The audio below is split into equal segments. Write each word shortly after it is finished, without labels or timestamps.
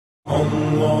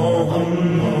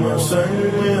اللهم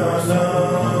صل على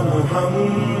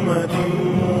محمد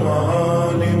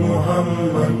وآل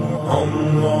محمد.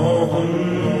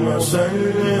 اللهم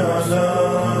صل على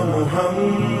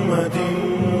محمد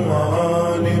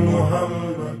وآل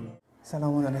محمد.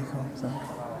 Assalamu alaikum.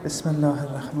 Bismillah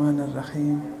ar-Rahman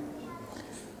ar-Rahim.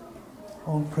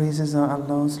 All praises are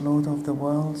Allah's, Lord of the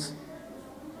worlds,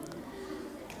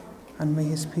 and may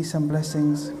His peace and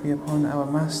blessings be upon our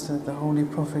Master, the Holy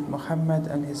Prophet Muhammad,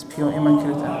 and His pure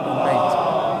Immaculate Ahlul Bayt.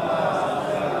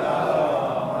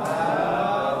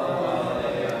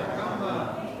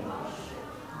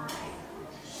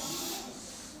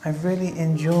 I've really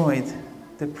enjoyed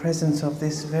the presence of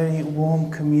this very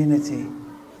warm community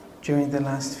during the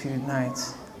last few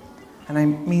nights, and I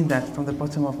mean that from the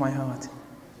bottom of my heart.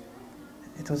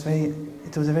 It was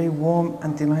a very warm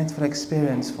and delightful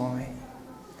experience for me.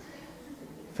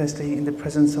 Firstly, in the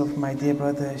presence of my dear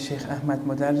brother Sheikh Ahmad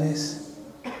Mudarris,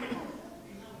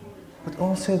 but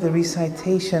also the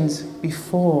recitations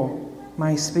before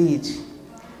my speech,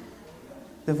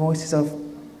 the voices of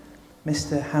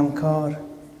Mr. Hamkar,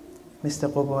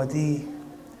 Mr. Qubadi,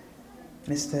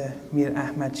 Mr. Mir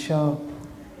Ahmad Shah,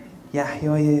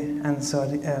 Yahya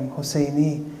Ansari,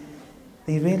 Hosseini.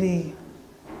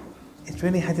 It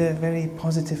really had a very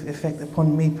positive effect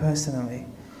upon me personally.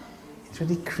 It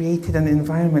really created an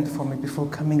environment for me before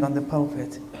coming on the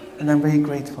pulpit, and I'm very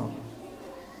grateful.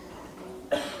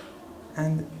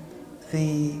 And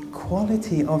the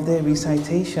quality of their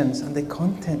recitations and the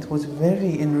content was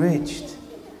very enriched.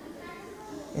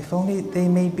 If only they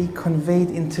may be conveyed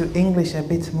into English a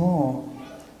bit more,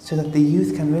 so that the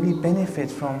youth can really benefit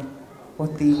from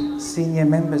what the senior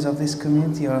members of this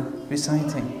community are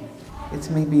reciting. It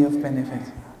may be of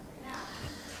benefit.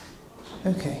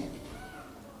 Okay.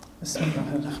 Bismillah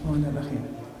ar-Rahman ar-Rahim.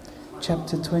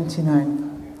 Chapter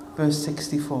 29, verse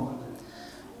 64.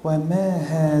 وَمَا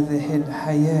هَذِهِ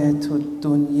الْحَيَاةُ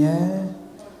الدُّنْيَا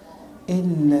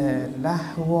إِلَّا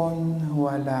لَهْوٌ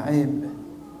وَلَعِبٌ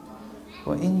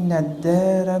وَإِنَّ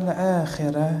الدَّارَ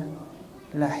الْآخِرَةَ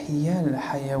لَهِيَ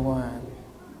الْحَيَوَانُ.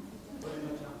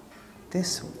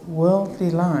 This worldly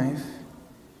life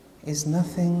is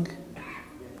nothing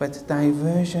but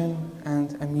diversion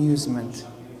and amusement.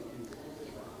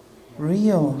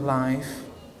 Real life,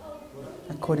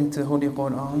 according to the Holy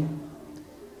Quran,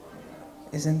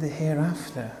 is in the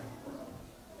hereafter.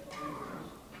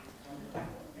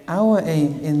 Our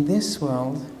aim in this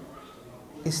world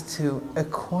is to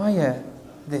acquire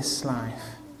this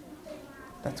life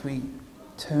that we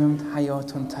termed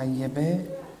Hayaat al-Tayyibah.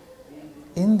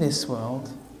 In this world,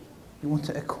 we want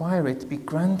to acquire it, be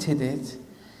granted it,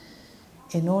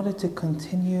 in order to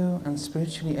continue and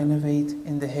spiritually elevate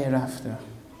in the hereafter.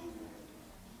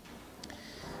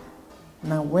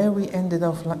 Now, where we ended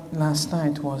off last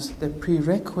night was the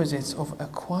prerequisites of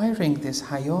acquiring this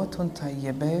Hayaat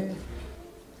al-Tayyibah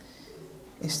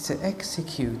is to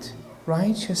execute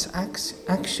righteous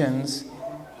actions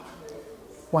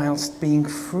whilst being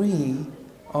free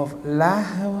of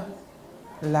lahw,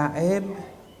 la'ib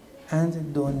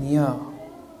and dunya.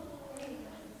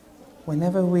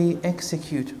 Whenever we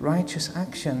execute righteous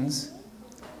actions,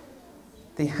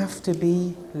 they have to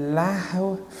be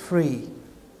lahw free,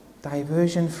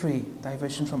 diversion free,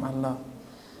 diversion from Allah,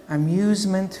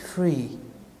 amusement free,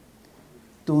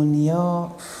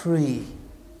 dunya free.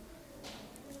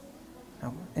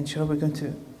 Now, inshallah, we're going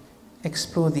to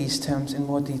explore these terms in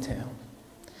more detail.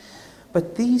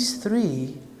 But these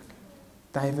three,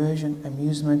 diversion,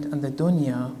 amusement, and the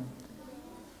dunya,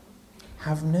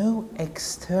 have no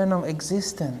external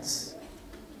existence.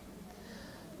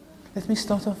 Let me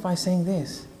start off by saying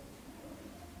this.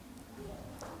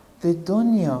 The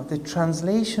dunya, the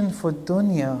translation for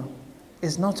dunya,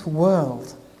 is not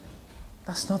world.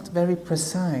 That's not very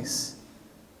precise.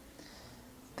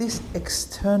 This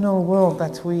external world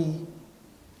that we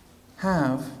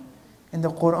have in the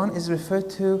Quran is referred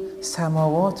to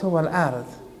samawat wal ard,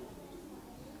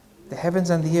 the heavens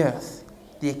and the earth.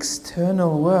 The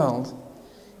external world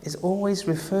is always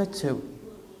referred to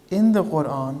in the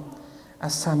Quran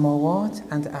as samawat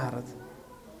and ard.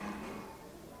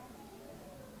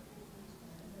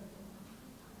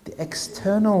 The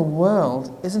external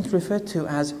world isn't referred to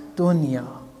as dunya,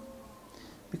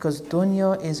 because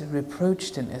dunya is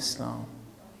reproached in Islam.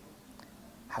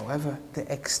 However,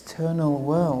 the external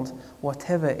world,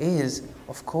 whatever is,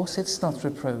 of course it's not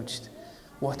reproached.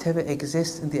 Whatever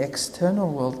exists in the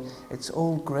external world, it's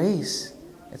all grace,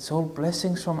 it's all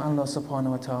blessings from Allah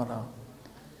subhanahu wa ta'ala.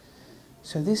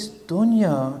 So this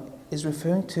dunya is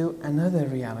referring to another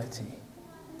reality.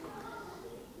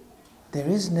 There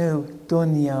is no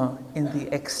dunya in the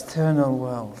external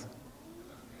world.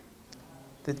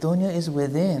 The dunya is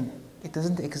within. It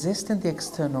doesn't exist in the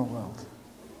external world.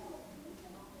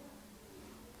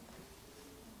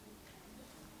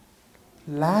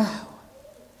 Lahu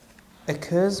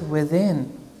occurs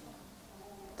within.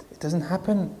 It doesn't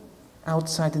happen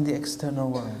outside in the external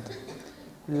world.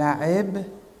 La'ib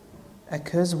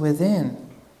occurs within,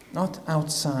 not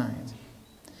outside.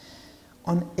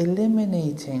 On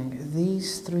eliminating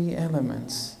these three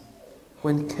elements,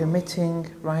 when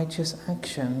committing righteous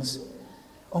actions,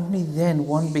 only then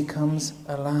one becomes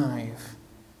alive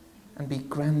and be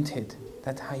granted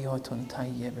that Hayaat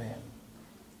al-Tayyibah.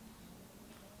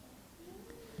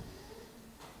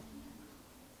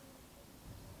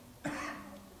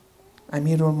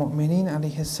 Amir al-Mu'mineen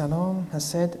alayhi salam has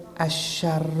said,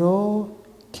 Ash-sharru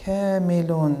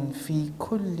kamilun fi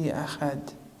kulli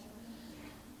ahad.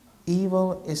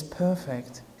 Evil is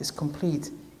perfect, is complete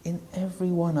in every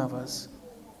one of us.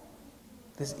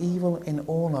 There's evil in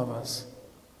all of us.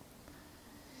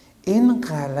 In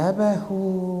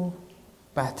ghalabahu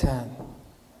batan.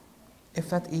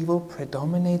 If that evil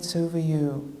predominates over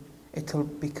you, it will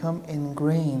become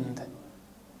ingrained.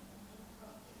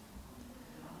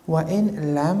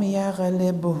 وَإِنْ لَمْ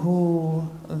يَغْلِبْهُ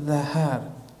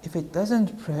ظَهَرَ. If it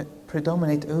doesn't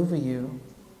predominate over you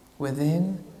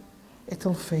within, it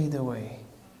will fade away.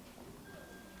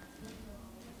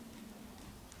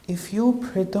 If you're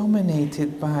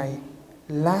predominated by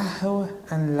lahu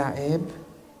and la'ib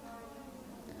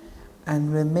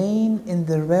and remain in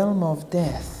the realm of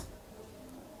death,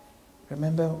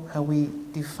 remember how we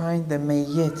defined the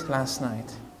mayyit last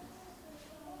night?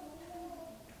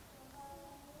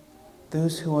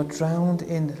 Those who are drowned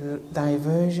in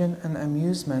diversion and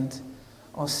amusement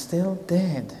are still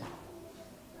dead.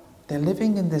 They're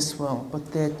living in this world,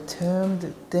 but they're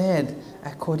termed dead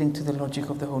according to the logic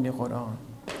of the Holy Quran.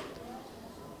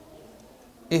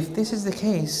 If this is the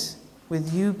case,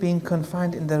 with you being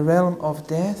confined in the realm of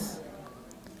death,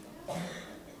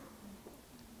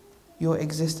 your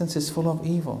existence is full of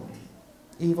evil.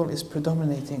 Evil is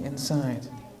predominating inside.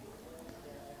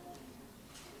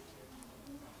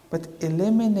 But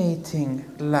eliminating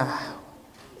lah,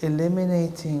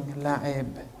 eliminating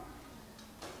la'ib,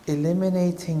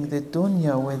 eliminating the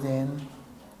dunya within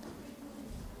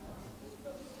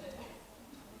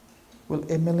will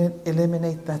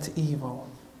eliminate that evil.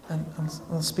 And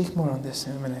I'll speak more on this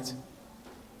in a minute.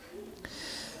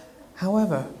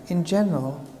 However, in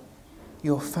general,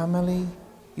 your family,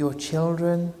 your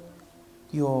children,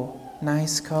 your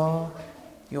nice car,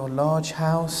 your large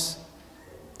house,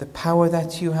 the power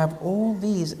that you have, all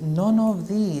these, none of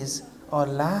these are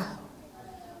lah,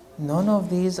 none of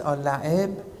these are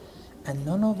la'ib, and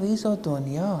none of these are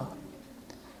dunya.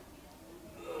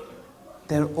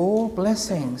 They're all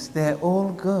blessings, they're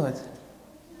all good.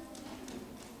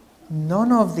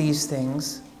 None of these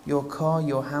things, your car,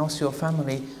 your house, your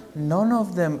family, none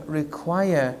of them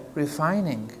require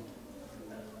refining.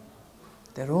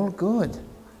 They're all good.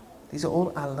 These are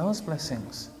all Allah's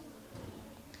blessings.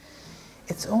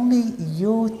 It's only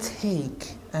your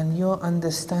take and your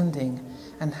understanding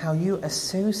and how you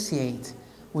associate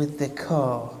with the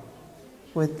car,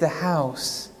 with the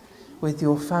house, with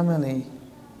your family,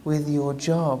 with your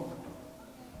job.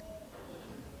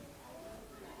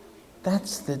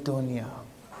 That's the dunya.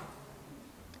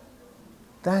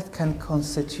 That can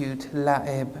constitute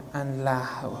la'ib and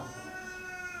lahu.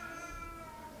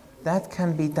 That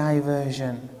can be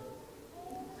diversion,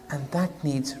 and that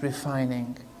needs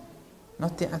refining.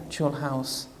 Not the actual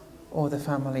house, or the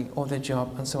family, or the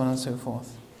job, and so on and so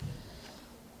forth.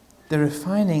 The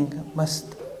refining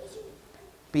must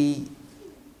be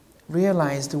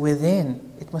realized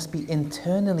within. It must be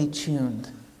internally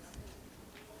tuned.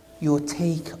 Your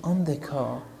take on the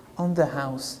car, on the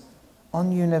house,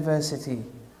 on university,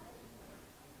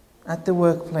 at the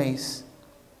workplace,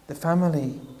 the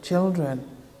family, children.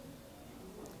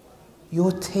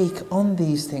 Your take on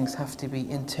these things have to be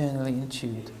internally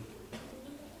tuned.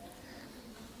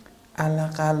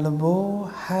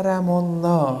 Al-qalbu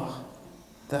haramullah.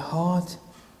 The heart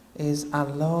is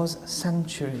Allah's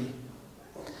sanctuary.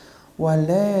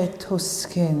 وَلَا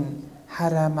تُسْكِنْ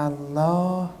حَرَمَ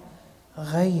اللَّهِ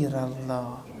غَيْرَ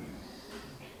اللَّهِ.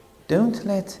 Don't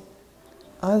let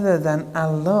other than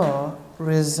Allah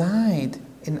reside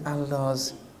in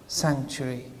Allah's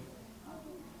sanctuary.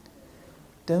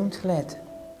 Don't let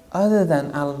other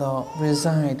than Allah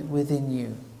reside within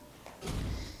you.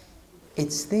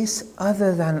 It's this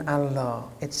other than Allah,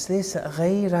 it's this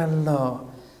غير Allah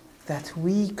that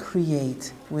we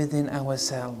create within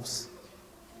ourselves.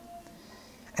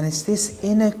 And it's this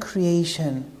inner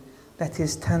creation that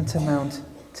is tantamount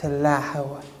to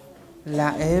lahu,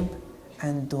 la'ib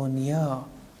and dunya.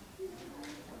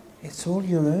 It's all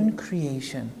your own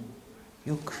creation.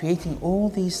 You're creating all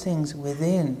these things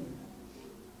within.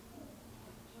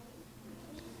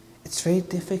 It's very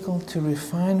difficult to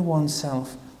refine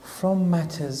oneself from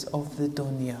matters of the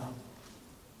dunya.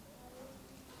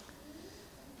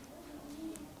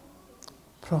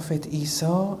 Prophet Isa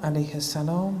alayhi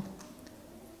salam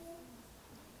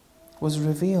was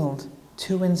revealed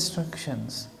 2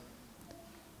 instructions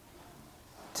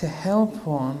to help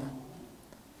one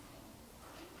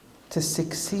to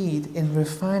succeed in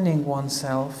refining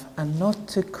oneself and not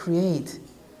to create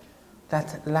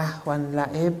that lahw and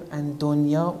la'ib and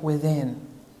dunya within.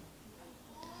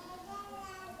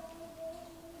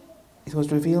 It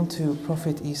was revealed to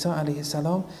Prophet Isa alayhi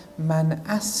salam, Man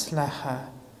aslaha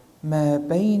ma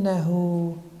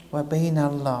baynahu wa bayna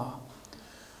Allah.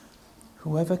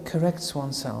 Whoever corrects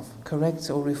oneself, corrects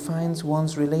or refines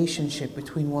one's relationship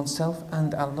between oneself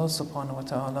and Allah subhanahu wa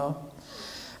ta'ala,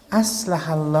 aslah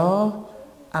Allah,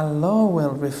 Allah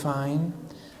will refine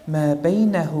ma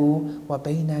baynahu wa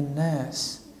bayna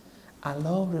nas.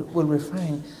 Allah will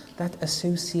refine that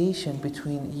association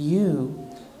between you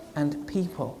and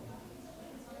people.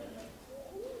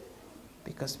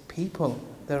 Because people,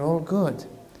 they're all good.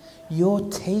 Your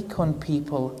take on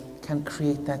people can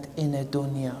create that inner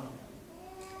dunya,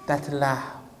 that lah.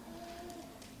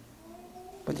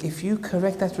 But if you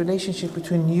correct that relationship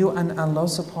between you and Allah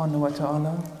subhanahu wa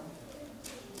ta'ala,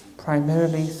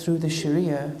 primarily through the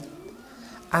Sharia,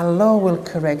 Allah will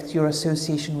correct your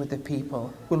association with the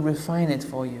people, will refine it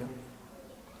for you.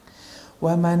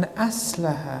 وَمَنْ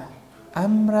أَصْلَحَ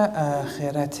أَمْرَ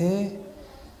آخِرَتِهِ.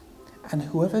 And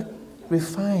whoever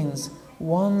refines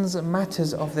one's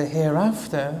matters of the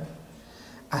hereafter,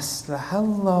 أَصْلَحَ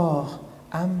اللَّهُ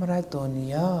أَمْرَ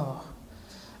دُنْيَاهُ.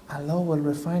 Allah will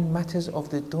refine matters of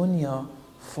the dunya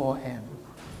for him.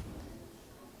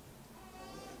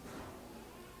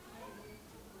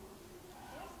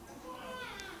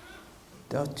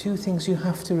 There are 2 things you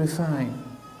have to refine.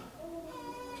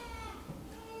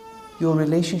 Your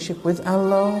relationship with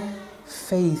Allah,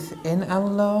 faith in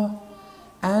Allah,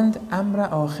 and amra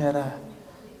akhirah,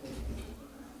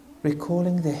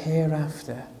 recalling the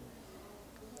hereafter.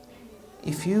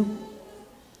 If you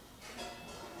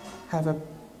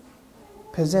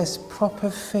possess proper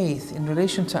faith in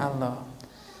relation to Allah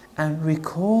and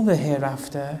recall the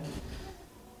hereafter,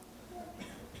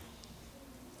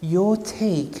 your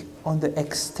take on the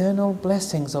external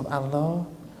blessings of Allah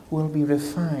will be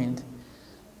refined.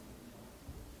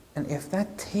 And if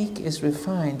that take is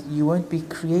refined, you won't be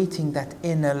creating that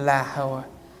inner lahwa,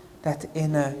 that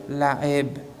inner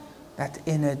la'ib, that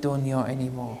inner dunya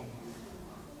anymore.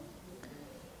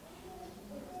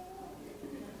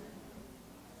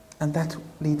 And that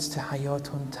leads to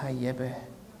Hayaat al-Tayyibah.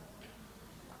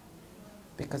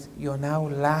 Because you're now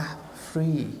lah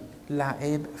free,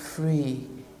 la'ib free,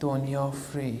 dunya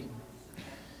free.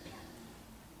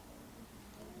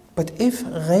 But if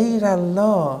ghayr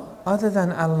Allah, other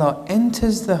than Allah,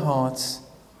 enters the hearts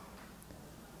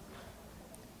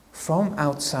from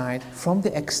outside, from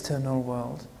the external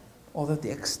world, although the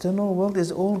external world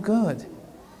is all good,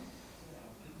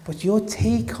 but your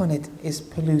take on it is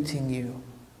polluting you.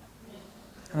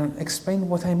 And I'll explain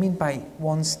what I mean by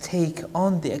one's take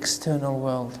on the external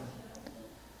world.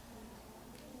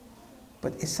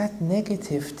 But it's that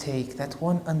negative take that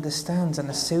one understands and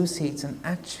associates and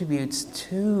attributes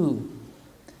to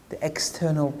the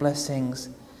external blessings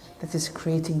that is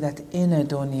creating that inner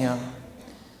dunya.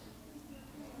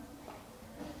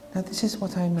 Now this is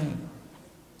what I mean.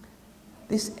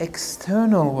 This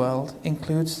external world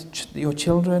includes your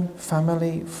children,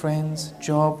 family, friends,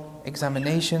 job,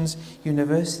 examinations,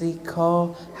 university,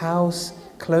 car, house,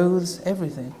 clothes,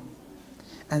 everything.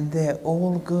 And they're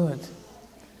all good.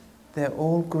 They're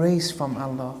all grace from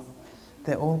Allah.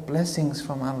 They're all blessings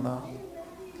from Allah.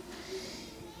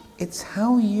 It's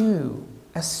how you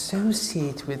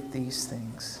associate with these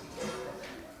things.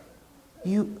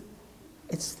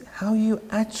 It's how you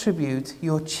attribute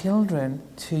your children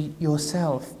to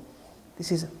yourself. This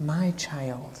is my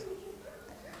child.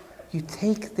 You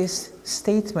take this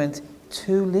statement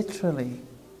too literally.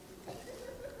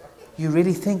 You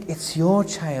really think it's your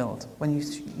child when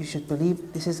you should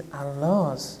believe this is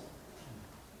Allah's.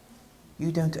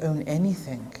 You don't own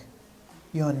anything.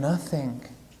 You're nothing.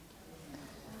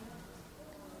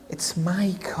 It's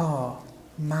my car,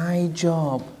 my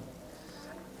job.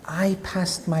 I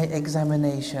passed my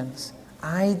examinations.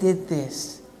 I did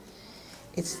this.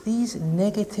 It's these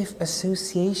negative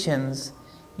associations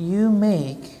you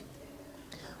make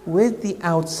with the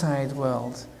outside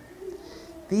world.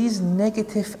 These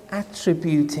negative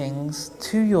attributings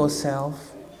to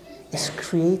yourself is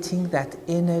creating that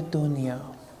inner dunya,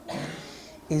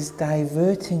 is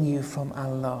diverting you from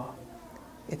Allah.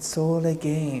 It's all a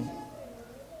game.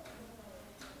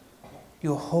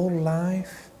 Your whole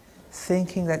life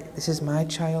thinking that this is my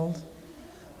child,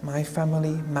 my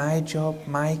family, my job,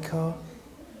 my car.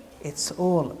 It's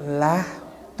all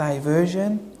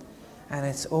diversion, and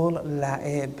it's all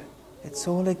la'ib. It's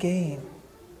all a game.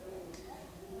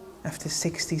 After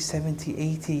 60, 70,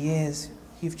 80 years,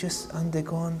 you've just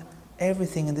undergone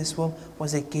everything in this world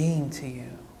was a game to you.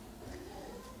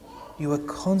 You were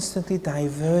constantly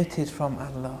diverted from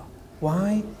Allah.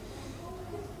 Why?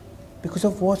 Because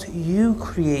of what you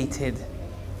created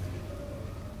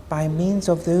by means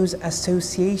of those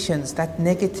associations, that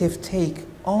negative take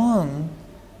on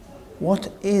what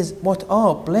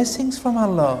are blessings from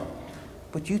Allah,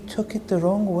 but you took it the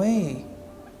wrong way.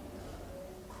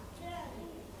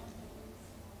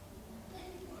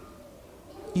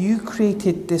 You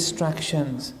created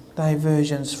distractions,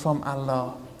 diversions from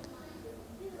Allah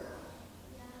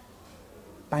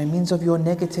by means of your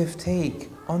negative take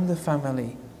on the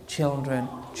family, children,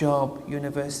 job,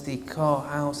 university, car,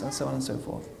 house, and so on and so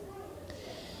forth.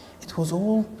 It was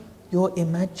all your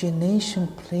imagination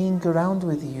playing around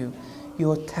with you,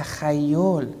 your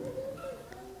takhayyul.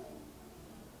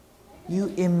 You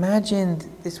imagined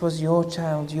this was your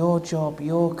child, your job,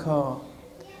 your car,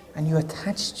 and you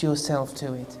attached yourself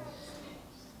to it.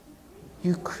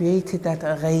 You created that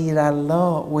ghayr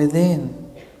Allah within.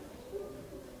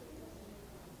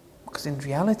 Because in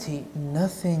reality,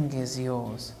 nothing is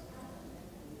yours.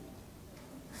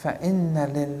 فَإِنَّ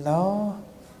لِلَّهِ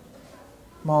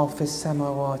مَا فِي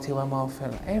السَّمَوَاتِ وَمَا فِي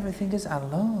الْأَرْضِ. Everything is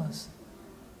Allah's.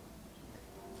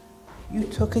 You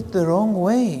took it the wrong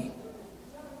way.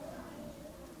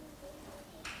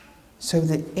 So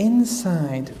the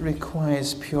inside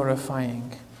requires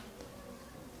purifying.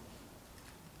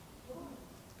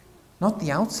 Not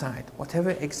the outside. Whatever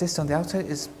exists on the outside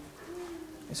is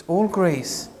all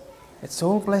grace. It's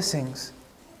all blessings.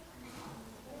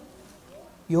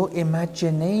 Your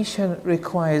imagination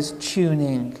requires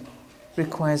tuning,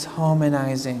 requires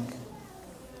harmonizing.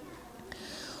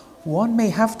 One may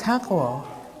have taqwa,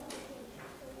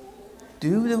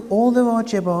 do all the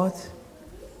wajibat,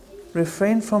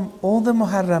 refrain from all the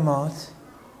muharramat,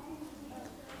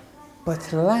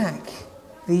 but lack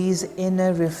these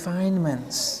inner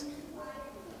refinements.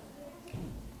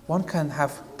 One can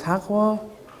have taqwa,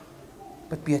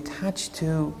 but be attached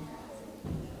to,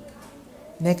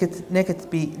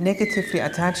 be negatively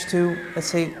attached to, let's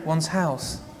say, one's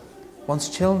house, one's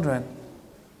children,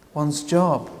 one's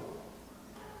job.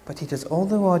 But he does all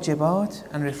the wajibat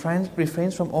and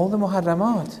refrains from all the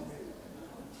muharramat.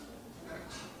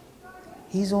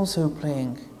 He's also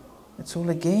playing. It's all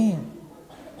a game.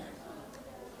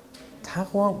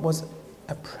 Taqwa was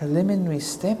a preliminary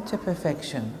step to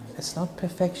perfection. It's not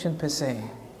perfection per se.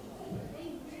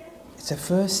 It's a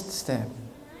first step.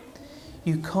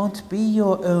 You can't be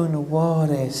your own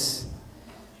waris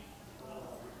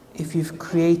if you've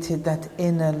created that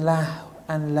inner lah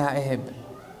and la'ib.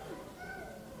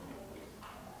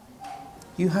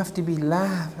 You have to be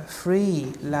lah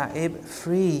free, la'ib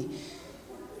free,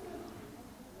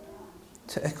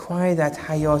 to acquire that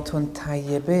Hayaat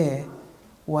al-Tayyibah,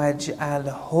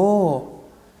 waj'alhu,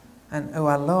 and oh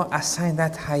Allah, assign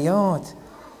that hayat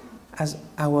as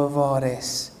our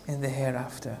waris in the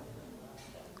hereafter,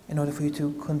 in order for you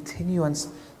to continue and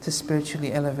to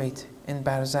spiritually elevate in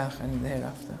barzakh and in the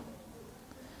hereafter.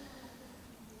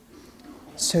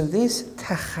 So this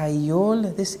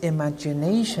takhayyul, this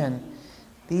imagination,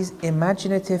 these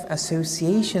imaginative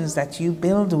associations that you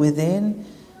build within,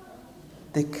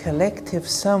 the collective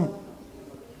sum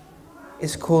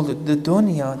is called the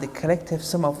dunya, the collective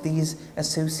sum of these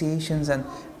associations and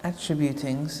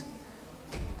attributings.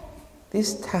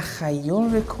 This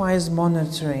takhayyul requires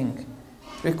monitoring,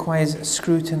 requires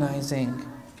scrutinizing,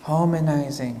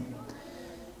 harmonizing.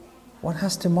 One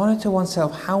has to monitor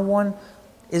oneself, how one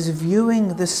is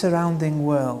viewing the surrounding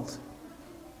world.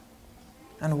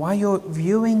 And while you're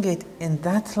viewing it in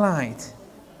that light,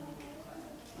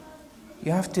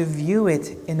 you have to view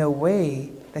it in a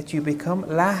way that you become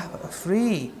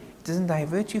free. It doesn't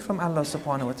divert you from Allah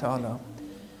subhanahu wa ta'ala.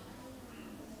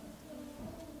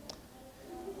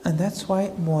 And that's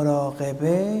why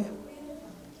muraqabah,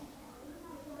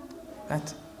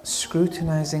 that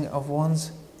scrutinizing of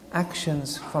one's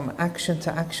actions from action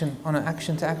to action, on an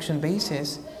action to action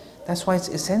basis, that's why it's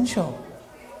essential.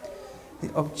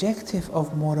 The objective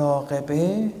of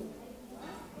muraqabah,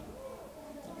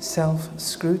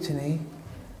 self-scrutiny,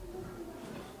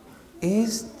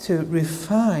 is to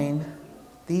refine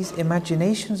these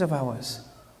imaginations of ours.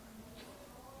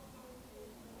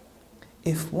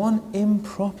 if one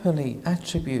improperly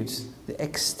attributes the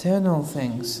external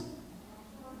things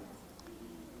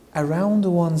around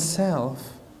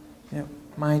oneself,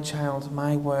 my child,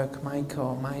 my work, my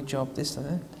car, my job, this and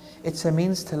that, it's a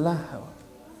means to lahu.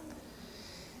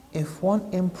 If one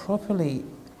improperly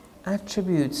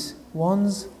attributes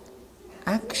one's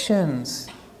actions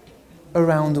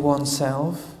around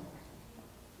oneself,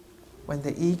 when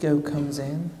the ego comes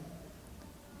in,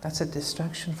 that's a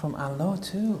distraction from Allah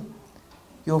too.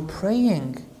 You're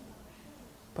praying,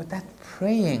 but that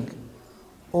praying,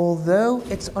 although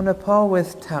it's on a par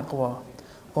with taqwa,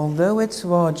 although it's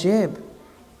wajib,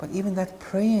 but even that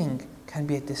praying can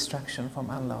be a distraction from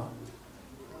Allah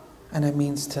and a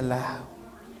means to lahu.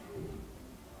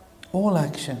 All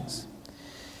actions.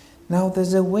 Now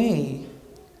there's a way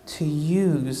to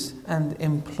use and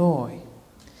employ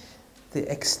the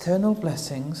external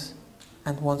blessings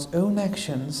and one's own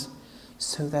actions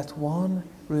so that one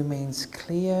remains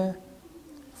clear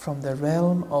from the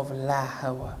realm of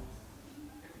lahawa.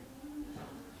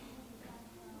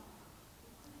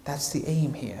 That's the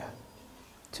aim here,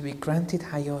 to be granted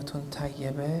Hayaat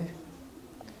al-Tayyibah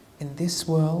in this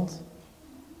world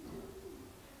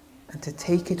and to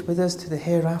take it with us to the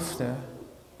hereafter.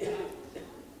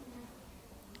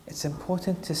 It's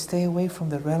important to stay away from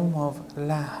the realm of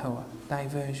lahwa,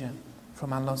 diversion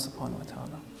from Allah subhanahu wa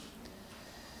ta'ala.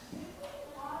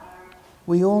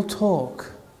 We all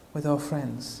talk with our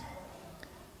friends.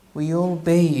 We all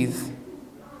bathe.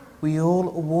 We all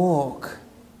walk.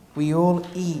 We all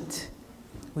eat.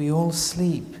 We all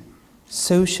sleep,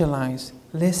 socialize,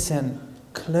 listen,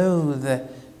 clothe,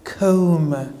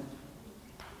 comb,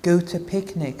 go to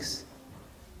picnics.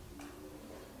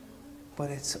 But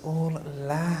it's all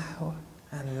lahu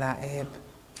and la'ib.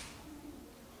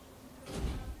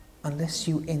 Unless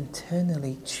you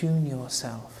internally tune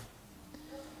yourself.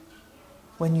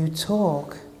 When you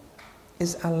talk,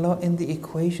 is Allah in the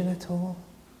equation at all?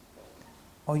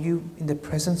 Are you in the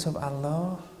presence of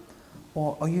Allah?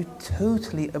 Or are you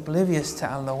totally oblivious to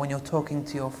Allah when you're talking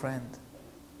to your friend?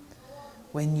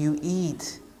 When you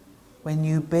eat, when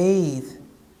you bathe,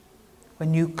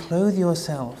 when you clothe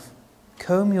yourself,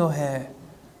 comb your hair,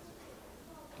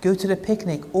 go to the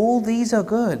picnic, all these are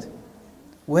good.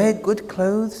 Wear good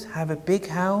clothes, have a big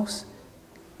house,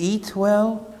 eat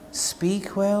well,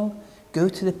 speak well, go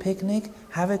to the picnic,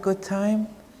 have a good time.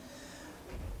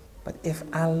 But if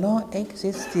Allah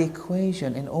exits the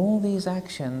equation in all these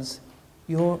actions,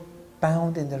 you're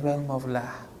bound in the realm of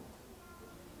lah.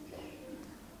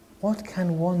 What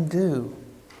can one do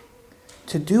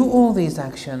to do all these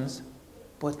actions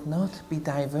but not be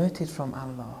diverted from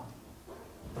Allah?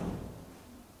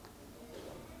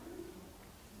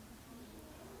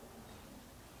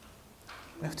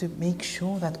 We have to make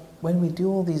sure that when we do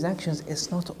all these actions, it's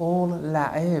not all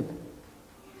la'ib,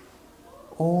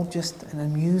 all just an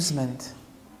amusement.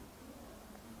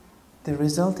 The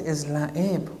result is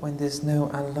la'ib when there's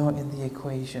no Allah in the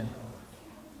equation.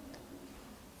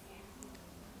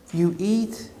 You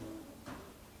eat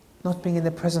not being in the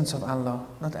presence of Allah,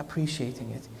 not appreciating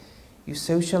it. You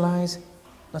socialize,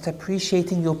 not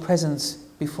appreciating your presence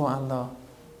before Allah.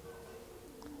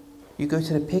 You go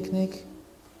to the picnic,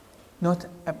 not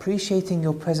appreciating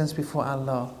your presence before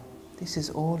Allah. This is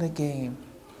all a game.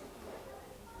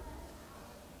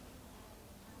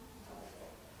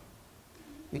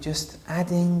 You're just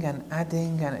adding and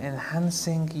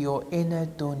enhancing your inner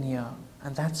dunya,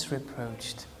 and that's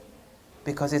reproached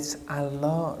because it's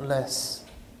Allah-less.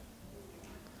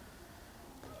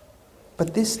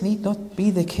 But this need not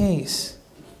be the case.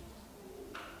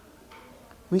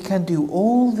 We can do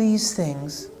all these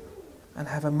things and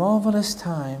have a marvelous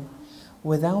time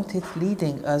without it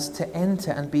leading us to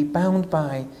enter and be bound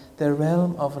by the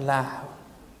realm of lahu.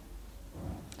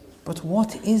 But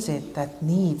what is it that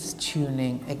needs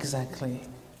tuning exactly?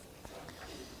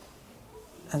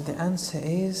 And the answer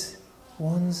is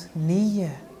one's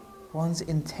niyyah, one's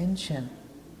intention.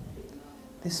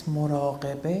 This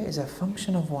muraqabah is a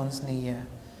function of one's niyyah.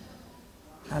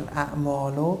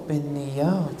 Al-a'malu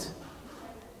bin-niyyat.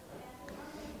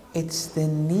 It's the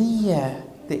niyyah,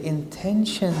 the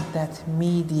intention that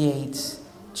mediates,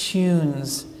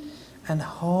 tunes, and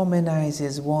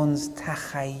harmonizes one's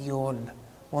takhayyul,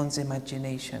 one's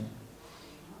imagination,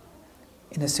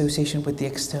 in association with the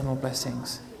external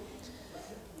blessings.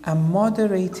 A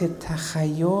moderated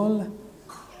takhayyul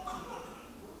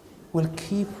will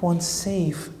keep one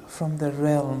safe from the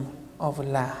realm of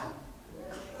lah.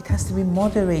 It has to be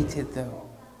moderated though.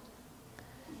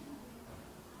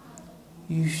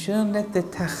 You shouldn't let the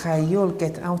takhayyul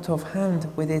get out of hand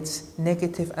with its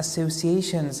negative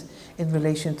associations in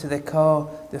relation to the car,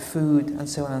 the food, and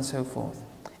so on and so forth.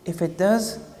 If it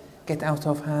does get out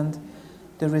of hand,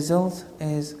 the result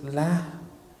is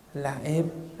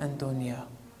la'ib, and dunya.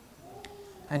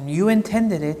 And you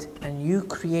intended it, and you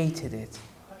created it,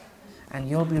 and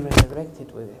you'll be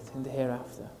resurrected with it in the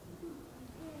hereafter.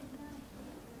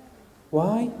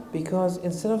 Why? Because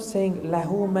instead of saying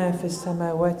lahu ma fis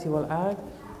samawati wal ard,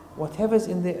 whatever's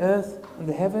in the earth and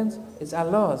the heavens is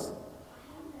Allah's,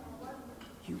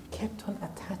 you kept on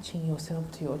attaching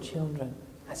yourself to your children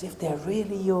as if they're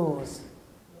really yours.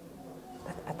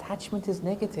 That attachment is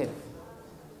negative.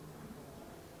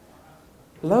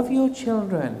 Love your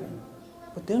children,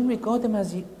 but don't regard them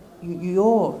as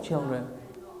your children.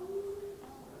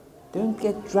 Don't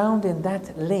get drowned in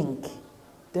that link.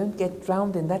 Don't get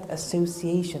drowned in that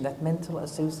association, that mental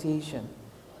association.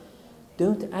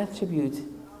 Don't attribute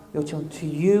your children to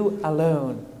you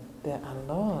alone. They're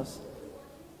Allah's.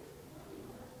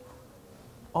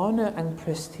 Honor and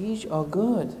prestige are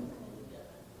good,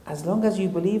 as long as you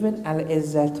believe in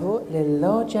al-izzatu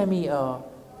lillah jami'a.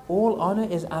 All honor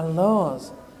is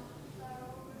Allah's.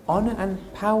 Honor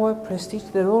and power, prestige,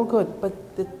 they're all good. But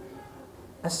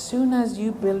as soon as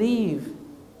you believe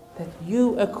that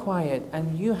you acquired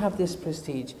and you have this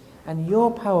prestige and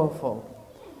you're powerful,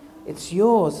 it's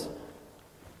yours.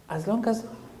 As long as,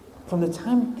 from the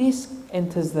time this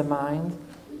enters the mind,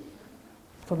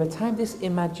 from the time this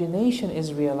imagination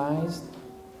is realized,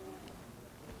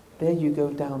 there you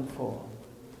go downfall.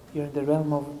 You're in the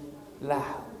realm of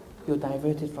lah. You're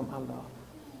diverted from Allah.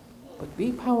 But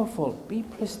be powerful, be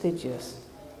prestigious,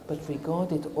 but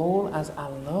regard it all as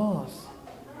Allah's.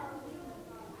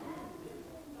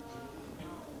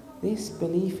 This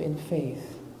belief in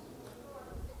faith,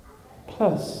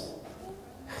 plus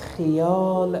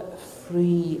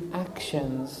khiyal-free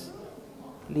actions,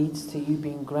 leads to you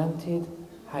being granted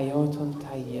Hayaat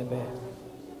al-Tayyibah.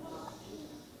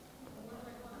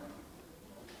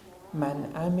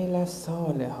 Man amila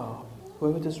saliha,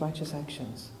 whoever does righteous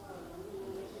actions,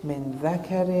 min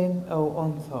dhakarin aw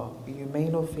untha, be you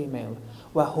male or female,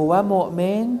 wa huwa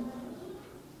mu'min,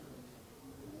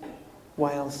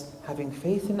 whilst having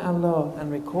faith in Allah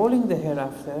and recalling the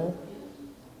hereafter,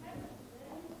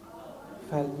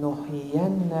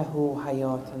 فَلْنُحْيِيَنَّهُ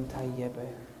حَيَاةً طَيِّبَةً.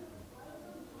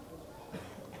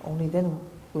 Only then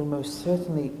will most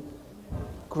certainly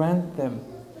grant them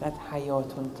that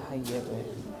Hayatun Tayyibah.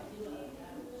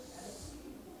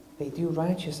 They do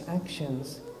righteous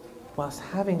actions whilst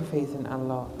having faith in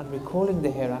Allah and recalling the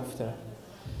hereafter.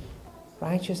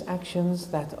 Righteous actions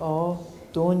that are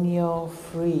dunya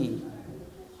free,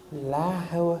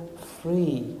 lahu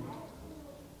free.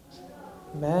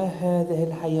 ما هذه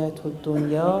الحياة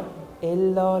الدنيا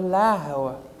إلا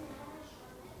لهو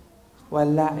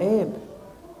واللعب.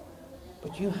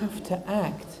 But you have to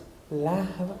act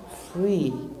lahw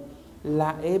free,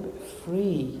 la'ib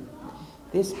free.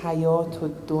 This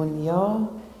hayatul dunya,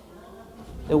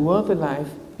 the worldly life,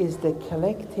 is the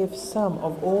collective sum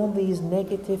of all these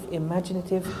negative,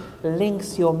 imaginative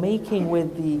links you're making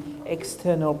with the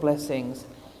external blessings.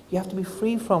 You have to be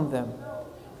free from them.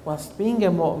 Whilst being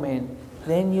a mu'min,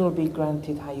 then you'll be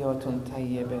granted hayatun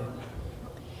tayyibah.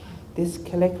 This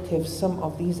collective sum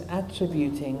of these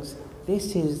attributings,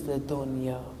 this is the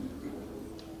dunya.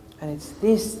 And it's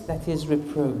this that is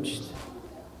reproached.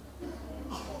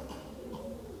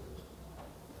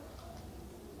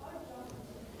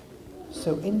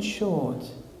 So in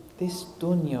short, this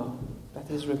dunya that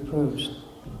is reproached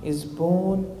is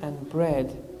born and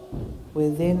bred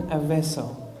within a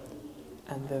vessel.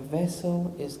 And the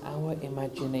vessel is our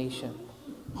imagination.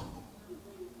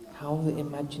 How the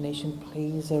imagination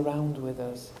plays around with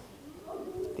us.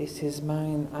 This is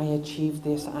mine, I achieved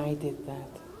this, I did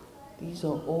that. These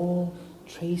are all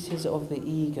traces of the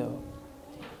ego.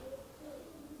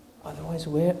 Otherwise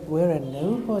we're a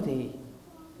nobody.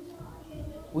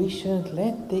 We shouldn't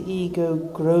let the ego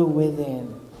grow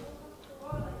within.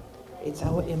 It's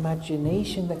our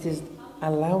imagination that is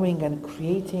allowing and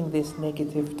creating this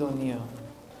negative dunya.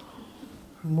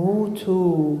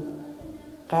 Mutu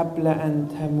qabla an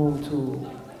tamutu.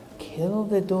 Kill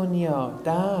the dunya,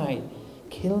 die.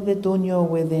 Kill the dunya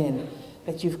within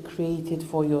that you've created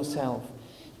for yourself.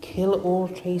 Kill all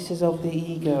traces of the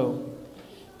ego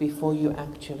before you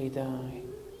actually die.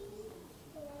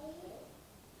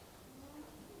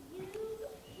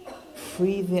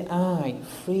 Free the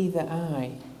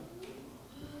eye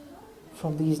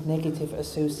from these negative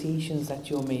associations that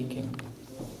you're making.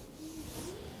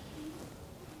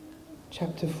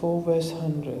 Chapter 4, verse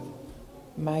 100.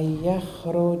 من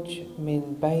يخرج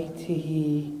من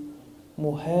بيته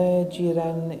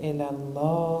مهاجرا إلى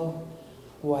الله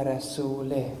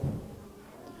ورسوله.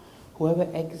 Whoever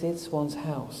exits one's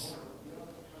house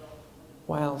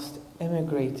whilst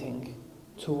emigrating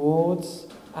towards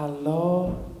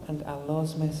Allah and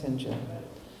Allah's Messenger,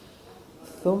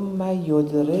 ثم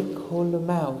يدركه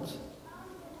الموت,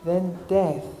 then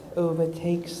death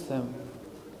overtakes them,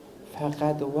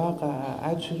 فقد وقع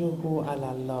أجره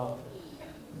على الله,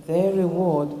 their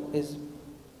reward is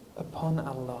upon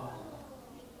Allah.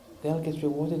 They'll get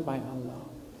rewarded by Allah.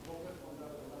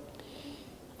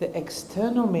 The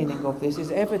external meaning of this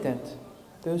is evident.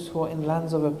 Those who are in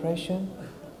lands of oppression,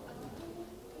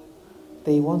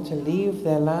 they want to leave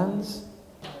their lands.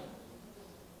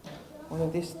 Well,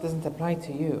 this doesn't apply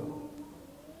to you.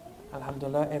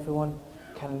 Alhamdulillah, everyone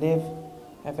can live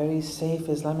a very safe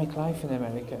Islamic life in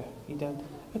America. You don't.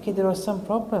 Okay, there are some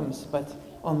problems, but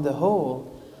on the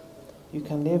whole, you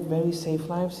can live very safe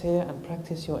lives here and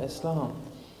practice your Islam.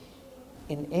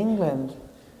 In England,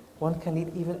 one can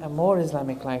lead even a more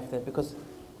Islamic life there because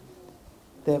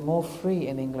they're more free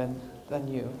in England than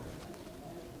you.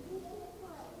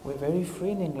 We're very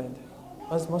free in England.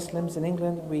 As Muslims in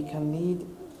England, we can lead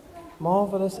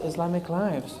marvelous Islamic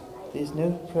lives. There's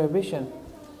no prohibition.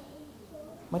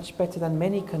 Much better than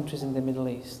many countries in the Middle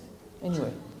East.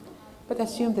 Anyway, but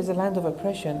assume there's a land of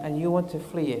oppression and you want to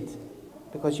flee it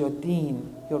because your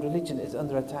deen, your religion is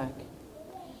under attack.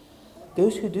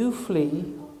 Those who do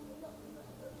flee,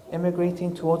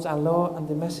 emigrating towards Allah and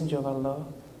the Messenger of Allah,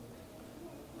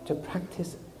 to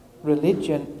practice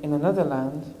religion in another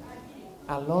land,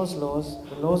 Allah's laws,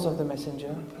 the laws of the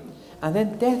Messenger, and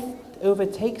then death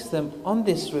overtakes them on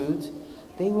this route,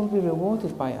 they will be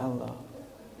rewarded by Allah.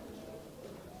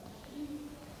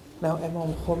 Now,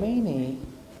 Imam Khomeini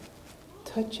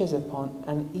touches upon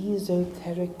an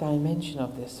esoteric dimension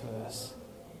of this verse.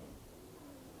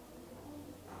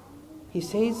 He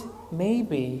says,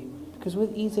 maybe, because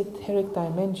with esoteric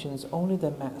dimensions, only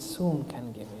the Ma'soom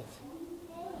can give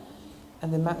it.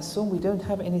 And the Ma'soom, we don't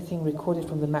have anything recorded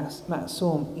from the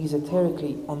Ma'soom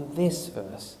esoterically on this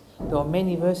verse. There are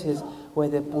many verses where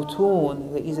the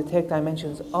butun, the esoteric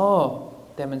dimensions, are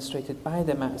demonstrated by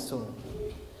the Ma'soom.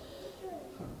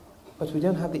 But we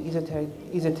don't have the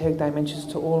esoteric dimensions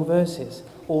to all verses,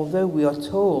 although we are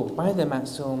told by the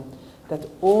Ma'soom that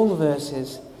all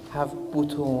verses have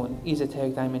butun,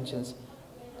 esoteric dimensions.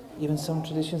 Even some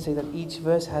traditions say that each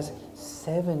verse has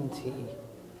 70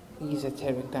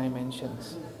 esoteric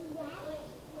dimensions.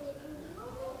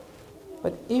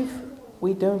 But if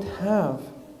we don't have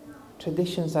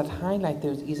traditions that highlight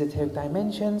those esoteric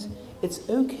dimensions, it's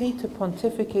okay to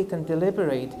pontificate and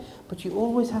deliberate, but you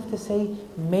always have to say,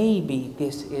 maybe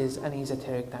this is an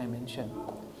esoteric dimension.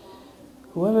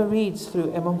 Whoever reads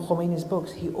through Imam Khomeini's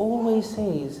books, he always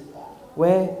says,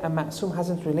 where a Ma'soom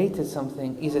hasn't related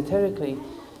something esoterically,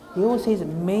 he always says,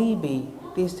 maybe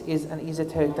this is an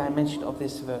esoteric dimension of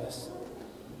this verse.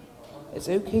 It's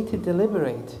okay to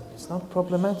deliberate, it's not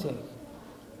problematic.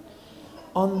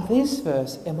 On this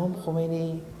verse, Imam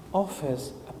Khomeini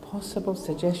offers a possible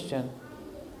suggestion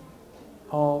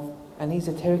of an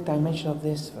esoteric dimension of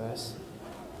this verse.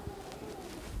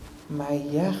 مَا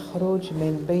يَخْرُجْ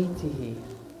مِنْ بَيْتِهِ.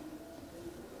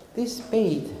 This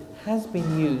bait has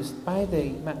been used by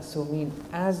the Ma'sumin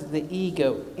as the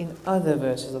ego in other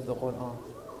verses of the Quran,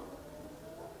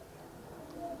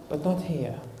 but not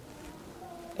here.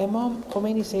 Imam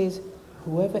Khomeini says,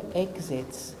 whoever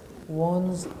exits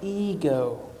one's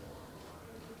ego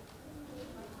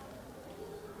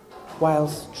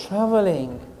whilst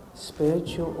traveling,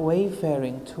 spiritual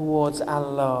wayfaring towards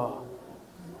Allah,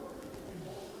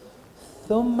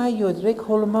 ثُمَّ يُدْرِكْهُ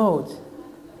الْمَوْتِ,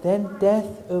 then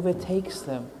death overtakes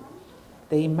them.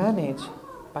 They manage,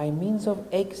 by means of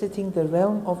exiting the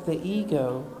realm of the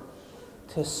ego,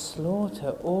 to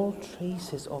slaughter all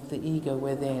traces of the ego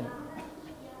within.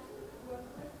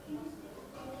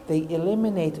 They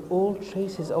eliminate all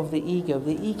traces of the ego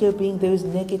being those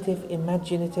negative,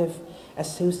 imaginative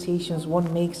associations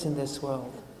one makes in this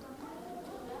world.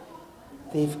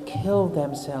 They've killed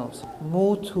themselves.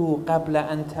 Mutu qabla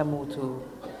an tamutu.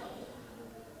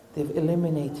 They've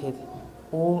eliminated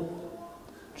all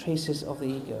traces of the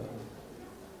ego.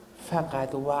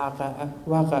 فَقَدْ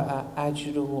وَقَعَ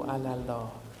أَجْرُهُ عَلَى اللَّهِ.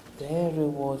 Their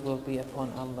reward will be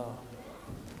upon Allah.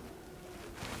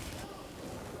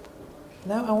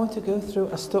 Now I want to go through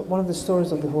one of the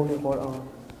stories of the Holy Quran.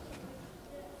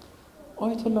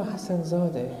 Ayatollah Hassan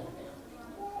Zadeh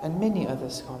and many other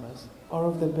scholars are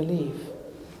of the belief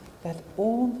that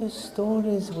all the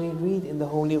stories we read in the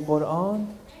Holy Quran,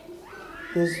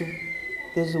 there's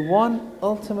there's one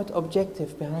ultimate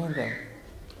objective behind them,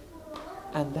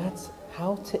 and that's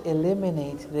how to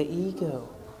eliminate the ego.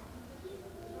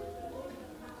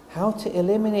 How to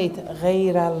eliminate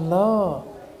غير Allah,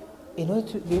 in order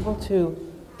to be able to,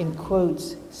 in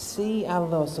quotes, see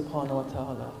Allah subhanahu wa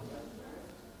ta'ala.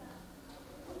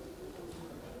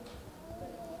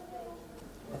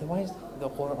 Otherwise, the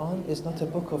Quran is not a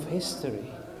book of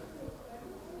history.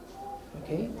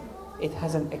 Okay? It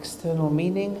has an external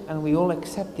meaning, and we all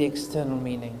accept the external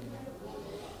meaning.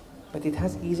 But it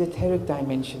has esoteric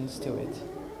dimensions to it.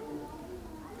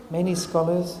 Many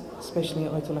scholars, especially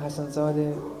Ayatollah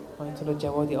Hassanzadeh, Ayatollah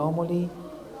Jawadi Amuli,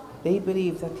 they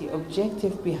believe that the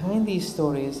objective behind these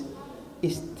stories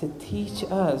is to teach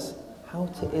us how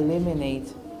to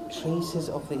eliminate traces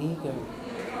of the ego.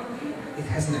 It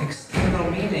has an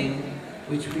external meaning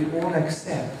which we all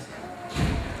accept.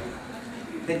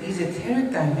 The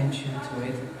esoteric dimension to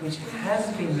it, which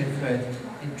has been referred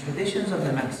in traditions of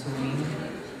the Ma'sumin,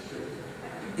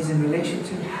 is in relation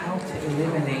to how to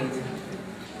eliminate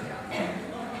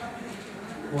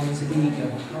one's ego,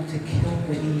 how to kill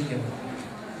the ego,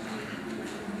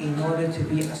 in order to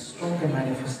be a stronger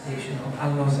manifestation of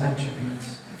Allah's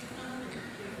attributes.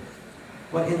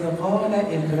 وَإِذْ قَالَ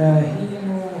إِبْرَاهِيمُ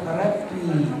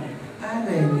رَبِّي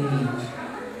أَرِنِي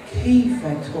كَيْفَ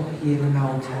تُحْيِي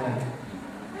الْمَوْتَى.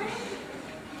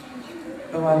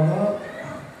 O Allah,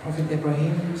 Prophet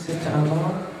Ibrahim said to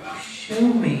Allah, show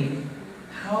me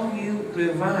how you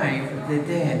revive the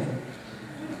dead.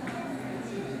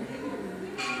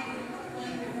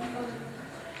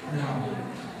 Now,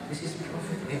 this is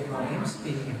Prophet Ibrahim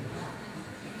speaking.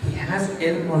 He has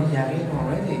ilm al-yaqeen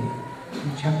already.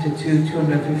 In chapter 2,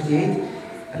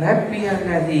 258, Rabbi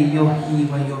alladhi yuhyi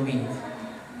wa yumit.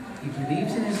 He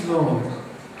believes in his Lord.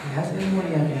 He has ilm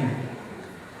al-yaqeen.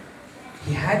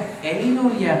 He had ayn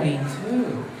al-yaqeen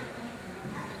too.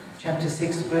 Chapter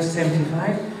 6, verse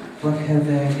 75,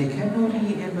 وَكَذَلِكَ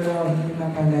نُرِي إِبْرَاهِيمَ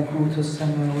مَلَكُوتُ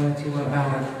السَّمَاوَاتِ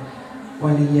وَالْأَرْضِ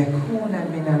وَلِيَكُونَ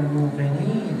مِنَ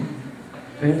الْمُوقِنِينَ.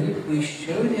 Verily, we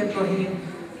showed Ibrahim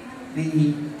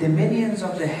the dominions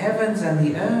of the heavens and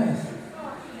the earth,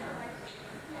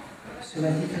 so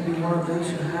that he can be one of those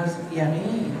who has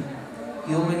yaqeen.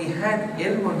 He already had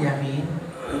ilm al-yaqeen.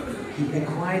 He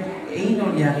acquired ayn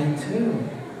al-yaqeen too,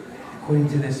 according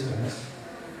to this verse.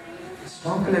 A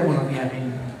strong level of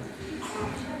yaqeen.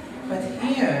 But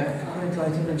here, according to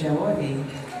Ayatollah Jawadi,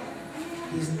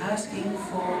 he's asking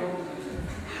for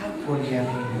haqq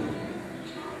al-yaqeen,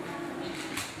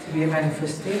 to be a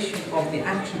manifestation of the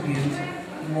attribute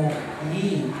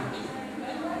muhyi.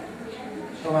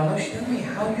 So Allah, show me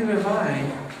how you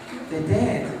revive the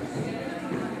dead.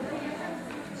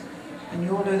 And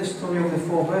you all know the story of the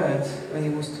 4 birds, where he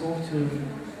was told to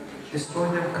destroy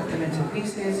them, cut them into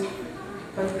pieces,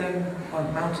 put them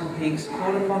on mountain peaks,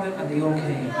 call upon them, and they all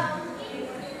came.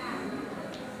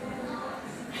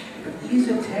 But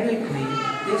esoterically,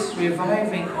 this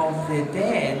reviving of the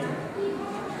dead,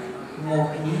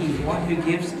 muhyi, one who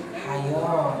gives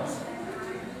hayat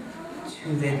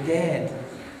to the dead.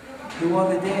 Who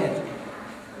are the dead?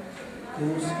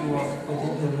 Those who are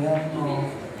within the realm of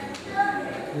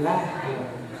lahu.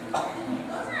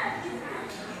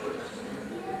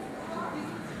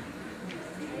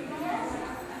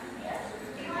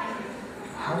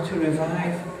 How to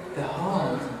revive the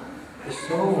heart, the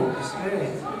soul, the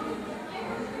spirit.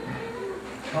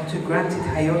 How to grant it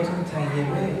Hayaat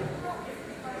al-Tayyibah.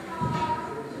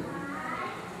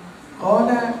 قَالَ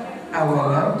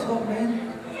أَوَلَمْ تُؤْمِنْ.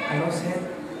 Allah said,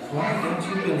 why don't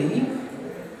you believe?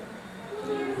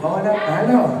 قَالَ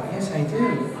بَلَى. Yes, I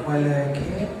do.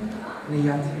 وَلَكِنْ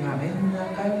لِيَطْمَئِنَّ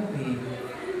قَلْبِي.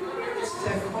 It's to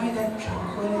acquire that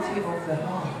tranquility of the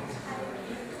heart.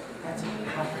 That's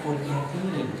haqq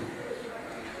al-yaqeen,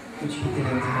 which he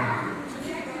didn't have.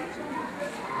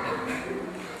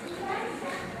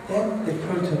 Then the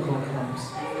protocol comes.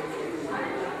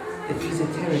 The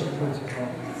esoteric protocol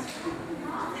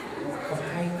of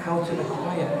how to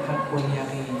acquire haqq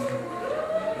al-yaqeen,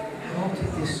 how to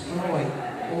destroy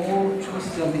all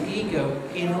traces of the ego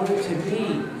in order to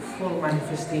be full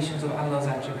manifestations of Allah's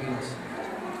attributes.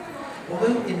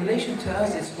 Although in relation to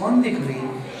us it's one degree,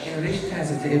 in relation to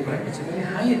Hazrat Ibrahim it's a very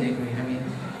higher degree. I mean,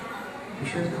 we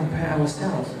should compare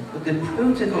ourselves, but the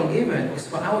protocol given is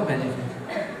for our benefit.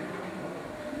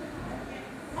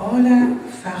 قَالَ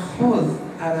فَخُذْ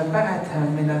أَرْبَعَةً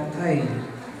مِنَ الطَّيْرِ.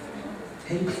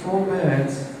 Take 4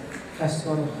 birds,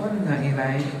 فَصُرْهُنَّ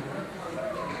إِلَيْكَ.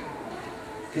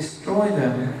 Destroy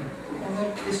them.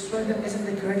 Although destroy them isn't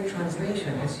the correct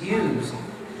translation, it's used.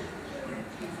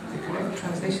 The correct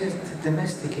translation is to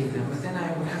domesticate them, but then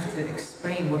I would have to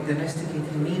explain what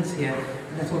domesticating means here,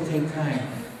 and that will take time.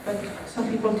 But some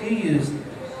people do use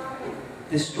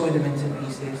destroy them into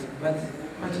pieces, but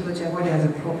Matullah Jawadi has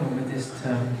a problem with this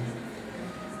term.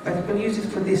 But we'll use it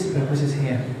for these purposes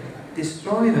here.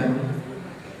 Destroy them.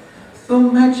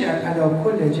 ثُمَّ اجْعَلْ عَلَى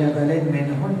كُلِّ جَبَلٍ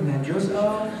مِّنْهُنَّ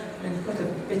جُزْءًا, and put a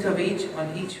bit of each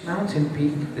on each mountain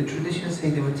peak. The traditions say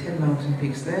there were 10 mountain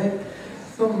peaks there.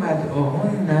 ثُمَّ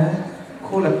ادْعُهُنَّ,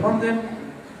 call upon them.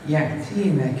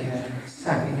 يَأْتِينَكَ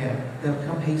سَعْيًا, they'll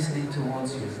come hastening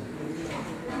towards you.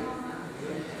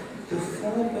 The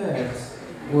 4 birds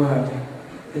were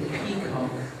the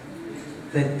peacock,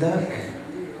 the duck,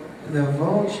 the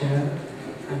vulture,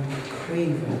 and the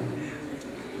craven.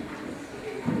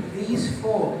 These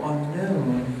 4 are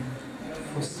known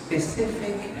for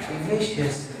specific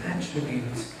vicious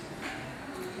attributes.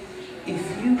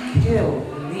 If you kill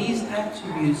these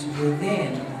attributes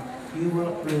within, you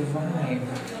will revive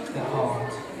the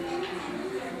heart.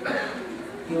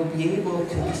 You'll be able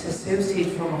to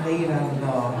disassociate from Ghayr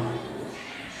Allah.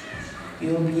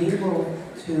 You'll be able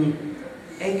to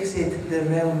exit the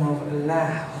realm of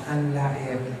lah and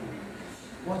la'ib.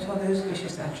 What are those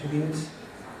vicious attributes?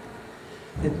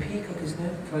 The peacock is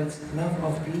known for its love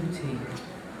of beauty,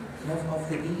 love of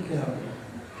the ego,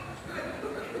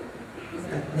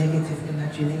 that negative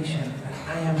imagination, that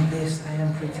I am this, I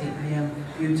am pretty, I am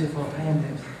beautiful, I am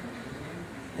this.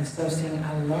 Instead of seeing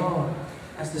Allah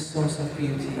as the source of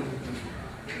beauty,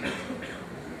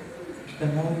 the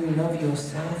more you love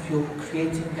yourself, you're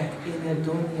creating that inner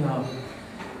dunya.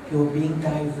 You're being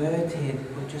diverted,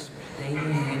 you're just playing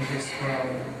in this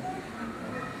world.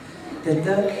 The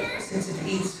duck, since it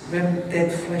eats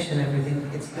dead flesh and everything,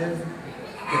 it's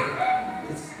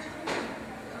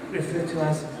referred to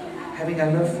as having a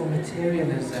love for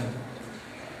materialism.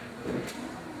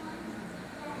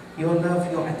 Your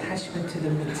love, your attachment to the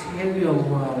material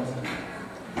world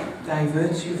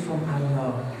diverts you from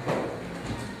Allah.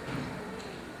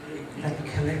 That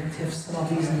collective, some of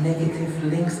these negative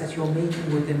links that you're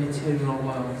making with the material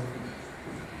world,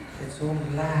 it's all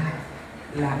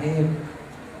la'ib.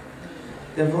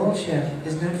 The vulture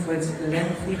is known for its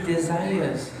lengthy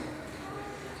desires.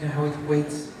 You know how it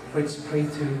waits for its prey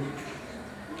to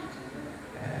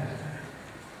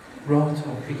rot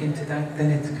or begin to die,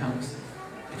 then it comes.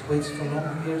 It waits for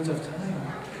long periods of time.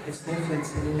 It's known for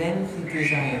its lengthy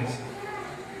desires.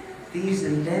 These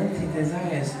lengthy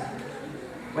desires,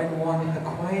 when one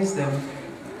acquires them,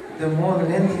 the more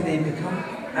lengthy they become,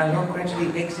 Allah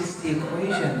gradually exits the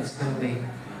equation slowly.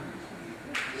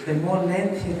 The more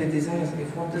lengthy the desires,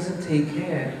 if one doesn't take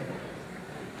care,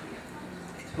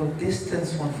 it will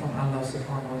distance one from Allah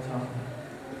subhanahu wa ta'ala.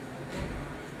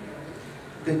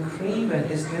 The craven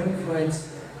is known for its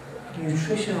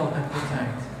nutritional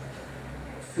appetite.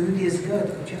 Food is good,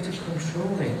 but you have to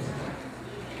control it.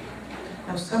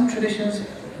 Now some traditions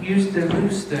use the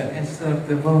rooster instead of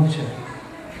the vulture.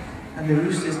 And the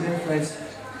rooster is known for its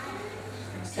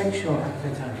sexual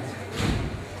appetite,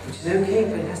 which is okay,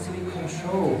 but it has to be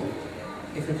controlled.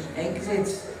 If it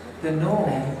exits the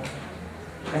norm,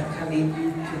 that can lead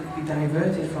you to be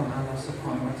diverted from Allah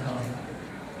subhanahu wa ta'ala.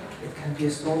 It can be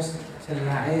a source to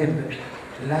la'ib,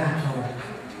 lahw.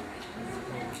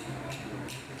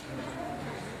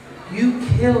 You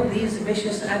kill these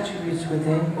vicious attributes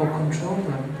within or control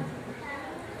them,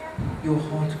 your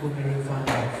heart will be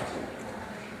revived.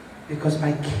 Because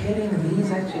by killing these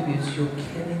attributes, you're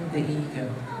killing the ego.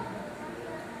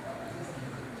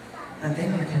 And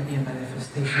then you can be a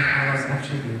manifestation of Allah's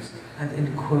attributes. And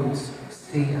in quotes,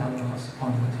 see Allah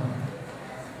subhanahu wa ta'ala.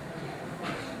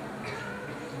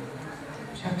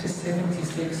 Chapter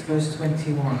 76, verse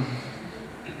 21.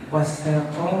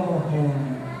 وَسَقَاهُمْ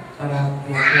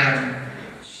رَبُّهُمْ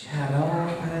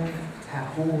شَرَابًا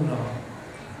طَهُورًا.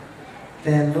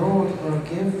 Their Lord will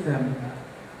give them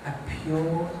a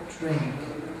pure drink.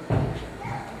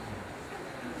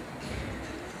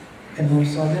 And Imam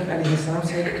Sadiq alayhi salam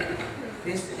said,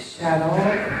 this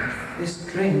sharab, this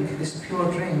drink, this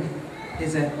pure drink,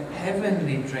 is a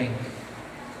heavenly drink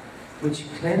which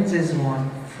cleanses one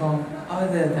from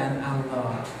other than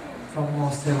Allah, from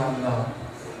more than Allah.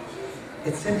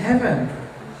 It's in heaven,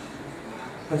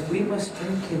 but we must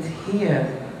drink it here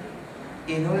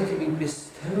in order to be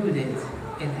bestowed it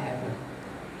in heaven.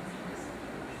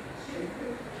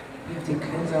 We have to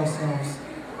cleanse ourselves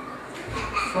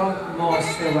from more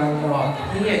than Allah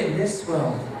here in this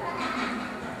world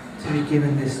to be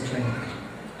given this drink.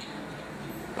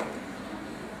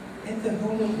 In the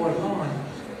whole of Quran,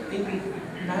 maybe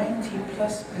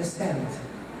 90+%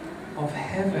 of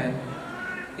heaven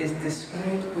is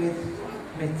described with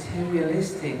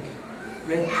materialistic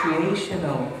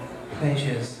recreational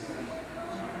pleasures.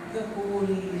 The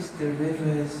houris, the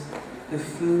rivers, the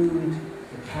food,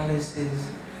 the palaces,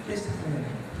 this is the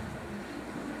minimum.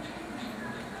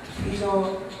 These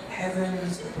are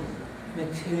heaven's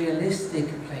materialistic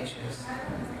pleasures.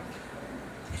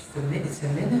 It's a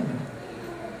minimum.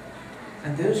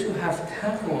 And those who have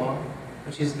taqwa,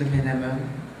 which is the minimum,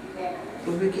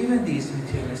 will be given these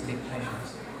materialistic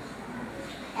pleasures.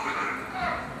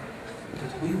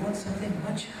 But we want something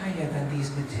much higher than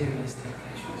these materialistic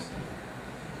pleasures.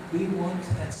 We want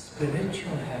that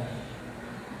spiritual heaven.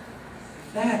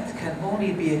 That can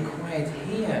only be acquired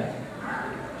here.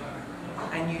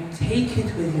 And you take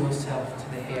it with yourself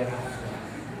to the hereafter.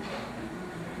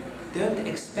 Don't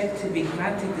expect to be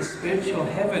granted the spiritual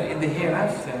heaven in the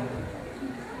hereafter.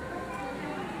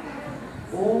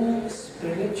 All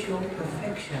spiritual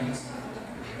perfections,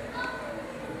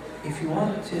 if you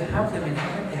want to have them in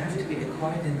heaven, they have to be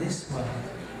acquired in this world.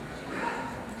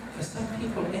 For some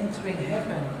people entering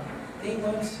heaven, they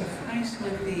won't suffice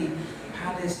with the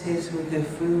palaces, with the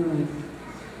food,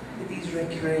 with these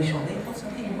recreational. They want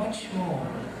something much more.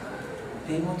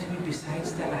 They want to be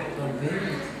besides the Ahl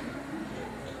al-Bayt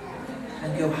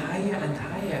and go higher and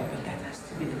higher, but that has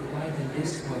to be acquired in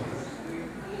this world.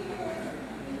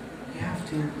 You have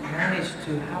to manage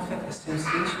to have that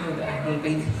association with the Ahl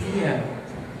al-Bayt here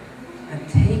and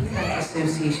take that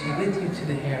association with you to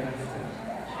the hereafter.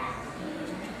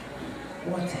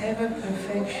 Whatever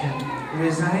perfection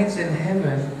resides in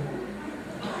heaven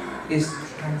is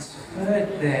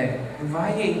transferred there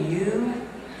via you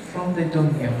from the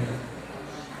dunya.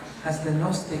 As the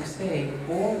Gnostics say,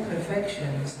 all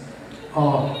perfections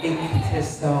are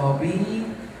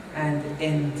iktisabi and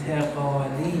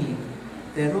intiqali.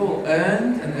 They're all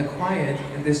earned and acquired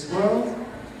in this world,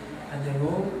 and they're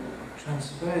all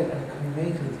transferred and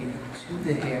conveyed with you to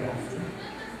the hereafter.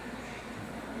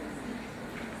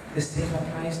 The same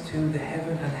applies to the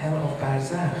heaven and hell of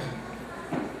Barzakh.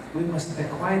 We must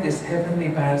acquire this heavenly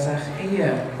Barzakh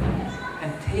here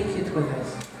and take it with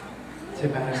us to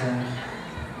Barzakh.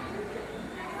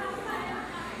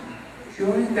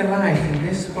 During the life in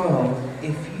this world,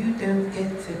 if you don't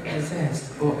get to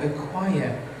possess or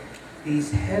acquire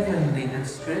these heavenly and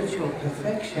spiritual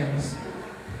perfections,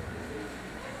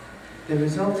 the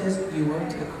result is you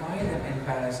won't acquire them in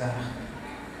Barzakh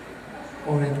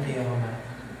or in Qiyamah.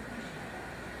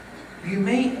 You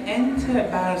may enter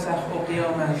Barzakh or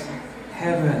Qiyamah's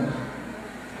heaven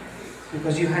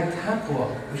because you had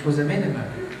taqwa, which was a minimum.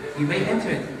 You may enter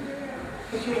it,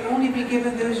 but you'll only be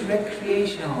given those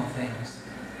recreational things.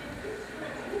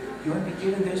 You won't be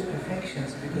given those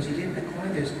perfections because you didn't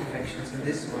acquire those perfections in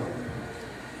this world.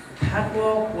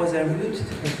 Taqwa was a route to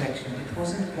perfection. It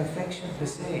wasn't perfection per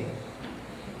se.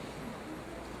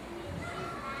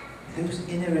 Those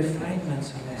inner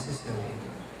refinements are necessary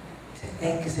to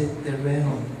exit the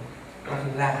realm of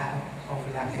la'ib.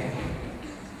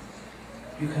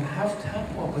 You can have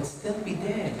taqwa but still be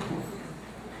dead.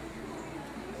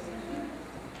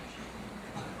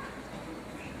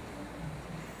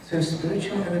 So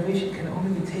spiritual elevation can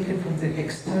only be taken from the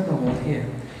external world here.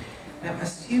 Now,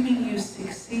 assuming you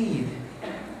succeed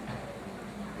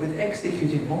with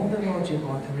executing all the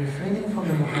wajibat and refraining from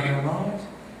the muharramat,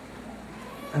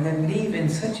 and then leave in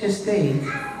such a state,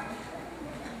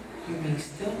 you may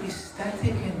still be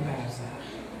static in Barzakh.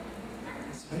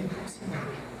 It's very possible.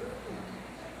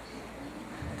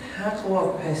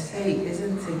 Taqwa per se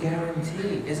isn't a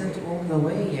guarantee, isn't all the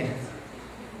way yet.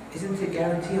 Isn't a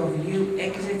guarantee of you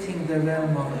exiting the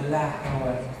realm of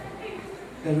lahwa,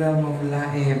 the realm of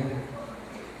la'ib.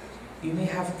 You may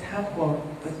have taqwa,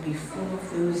 but be full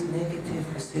of those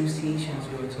negative associations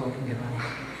we were talking about.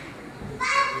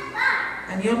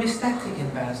 And you'll be static in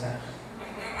Barzakh.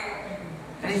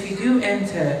 And if you do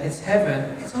enter its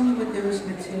heaven, it's only with those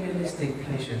materialistic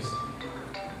pleasures.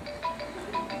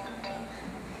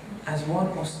 As one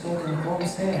Ustad in Qom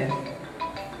said,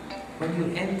 when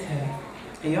you enter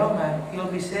Qiyamah, you'll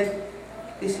be said,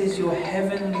 this is your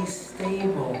heavenly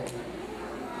stable.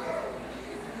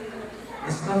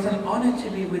 It's not an honor to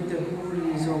be with the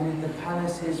houris or with the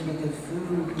palaces, with the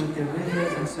food, with the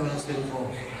rivers, and so on and so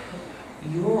forth.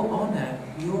 Your honor,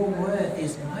 your worth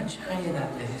is much higher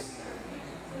than this.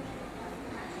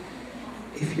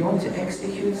 If you want to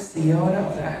execute ziyarah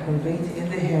of the Ahl al-Bayt in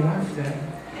the hereafter,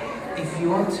 if you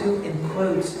want to, in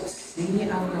quotes, see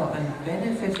Allah and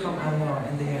benefit from Allah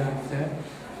in the hereafter,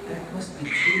 that must be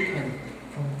taken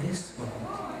from this world.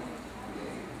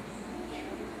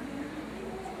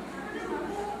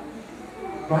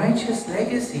 Righteous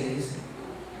legacies,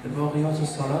 the Baghiyat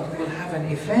al-Salat, will have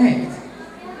an effect.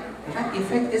 But that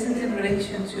effect isn't in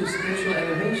relation to spiritual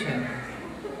elevation.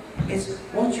 It's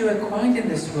what you acquired in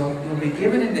this world will be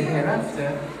given in the hereafter.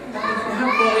 And if you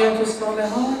have Hayaat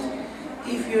al-Tayyibah,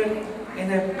 if you're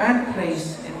in a bad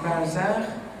place in Barzakh,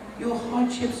 your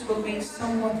hardships will be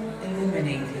somewhat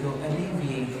eliminated or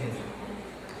alleviated.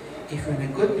 If you're in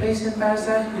a good place in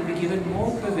Barzakh, you'll be given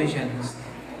more provisions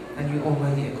than you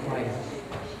already acquired.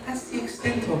 That's the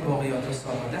extent of Hayaat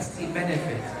al-Tayyibah, that's the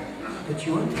benefit. But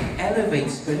you won't elevate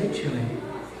spiritually.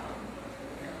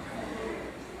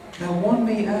 Now one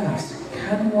may ask,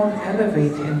 can one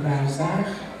elevate in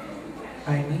Barzakh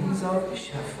by means of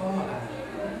shafa'ah,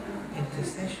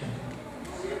 intercession?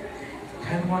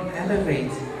 Can one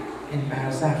elevate in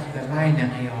Barzakh, the minor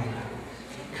qiyamah?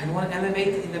 Can one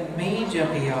elevate in the major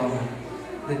qiyamah,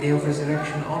 the day of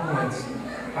resurrection onwards,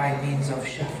 by means of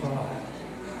shafa'ah?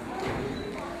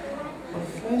 Well,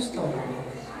 first of all,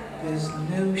 there's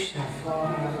no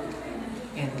shafa'ah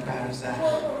in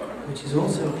Barzakh, which is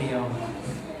also qiyamah,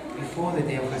 before the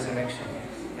day of resurrection.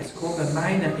 It's called the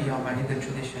minor qiyamah in the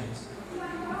traditions.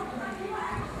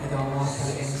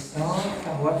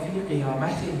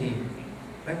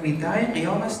 When we die,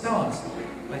 qiyamah starts,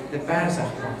 but the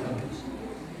Barzakh part of it.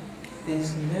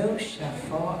 There's no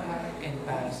shafa'ah in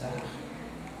Barzakh.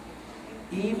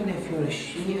 Even if you're a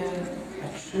Shia,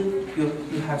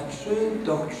 you have true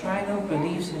doctrinal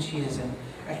beliefs in Shiism,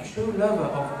 a true lover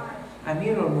of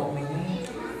Amir al-Mu'mineen,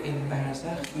 in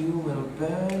Barzakh you will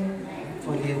burn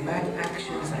for the bad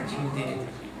actions that you did.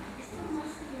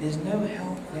 There's no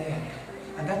help there.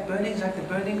 And that burning is like the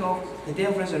burning of the day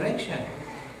of resurrection.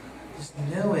 There's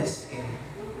no escape.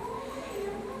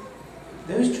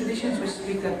 Those traditions which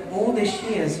speak that all the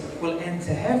Shias will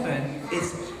enter heaven,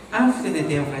 it's after the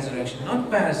day of resurrection,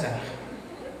 not Barzakh.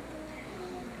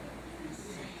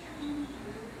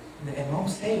 The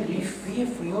Imams say, we fear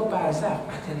for your Barzakh,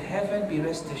 but in heaven be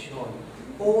rest assured.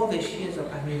 All the Shias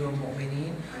of Amir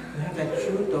al-Mu'mineen who have that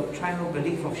true doctrinal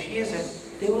belief of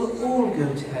Shiism, they will all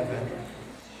go to heaven.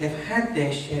 They've had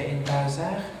their share in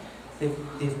Barzakh,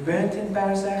 they've burnt in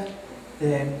Barzakh,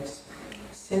 their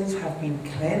sins have been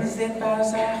cleansed in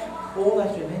Barzakh, all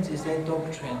that remains is their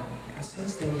doctrine. And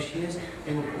since they were Shias,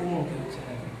 they will all go to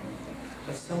heaven.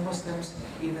 But some Muslims,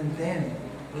 even then,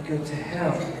 will go to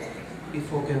hell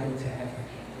before going to heaven.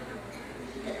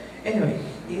 Anyway,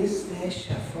 is there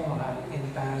shafa'ah in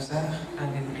Barzakh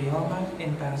and in Qiyamah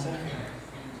in Barzakh?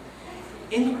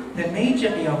 In the major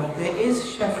Qiyamah there is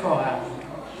shafa'ah,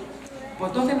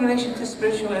 but not in relation to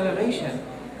spiritual elevation,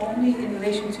 only in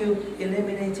relation to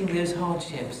eliminating those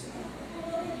hardships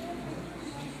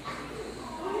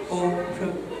or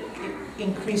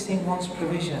increasing one's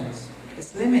provisions.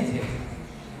 It's limited.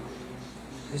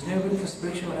 There's no room for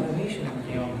spiritual elevation in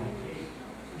Qiyamah.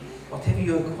 Whatever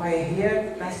you acquire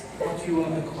here, that's what you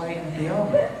will acquire in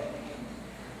Qiyamah.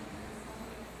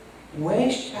 Where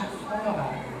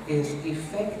shafa'ah is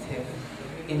effective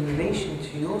in relation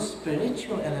to your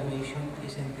spiritual elevation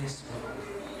is in this world.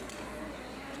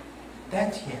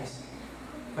 That yes,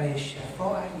 by a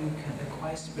shafa'ah you can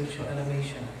acquire spiritual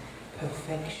elevation,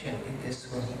 perfection in this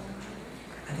world,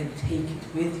 and then take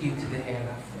it with you to the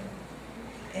hereafter.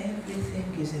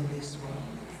 Everything is in this world.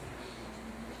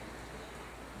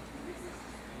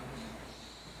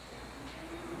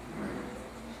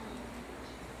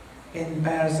 In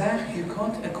Barzakh, you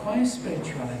can't acquire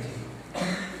spirituality.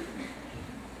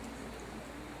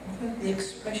 Although the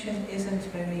expression isn't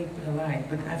very polite,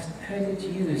 but I've heard it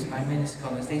used by many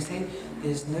scholars. They say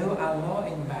there's no Allah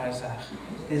in Barzakh,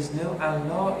 there's no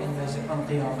Allah on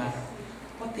Qiyamah.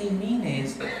 What they mean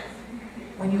is,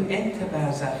 when you enter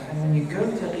Barzakh and when you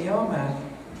go to Qiyamah,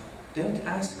 don't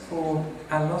ask for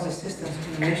Allah's assistance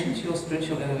in relation to your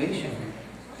spiritual elevation.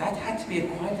 That had to be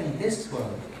acquired in this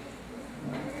world.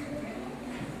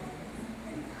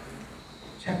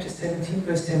 Chapter 17,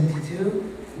 verse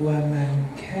 72,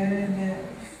 وَمَنْ كَانَ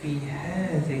فِي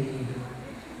هَذِهِ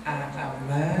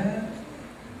أَعْمَى.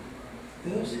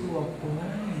 Those who are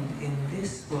blind in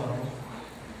this world,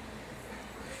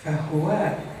 فَهُوَ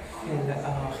فِي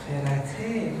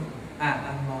الْآخِرَةِ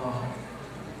أَعْمَى.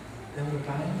 They will be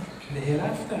blind in the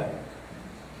hereafter.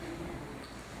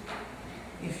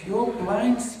 If you're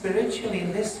blind spiritually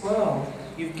in this world,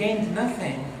 you've gained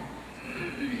nothing.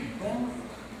 Well,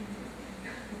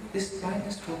 this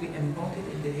blindness will be embodied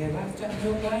in the hereafter and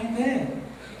you're blind there.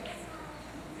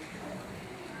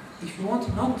 If you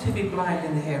want not to be blind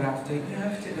in the hereafter, you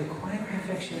have to acquire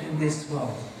perfection in this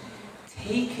world.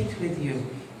 Take it with you.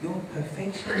 Your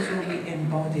perfections will be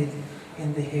embodied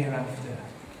in the hereafter.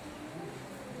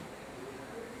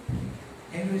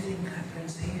 Everything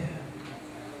happens here.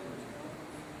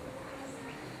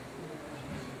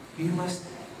 You must,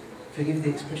 forgive the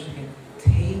expression again,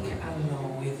 take Allah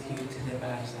with you to the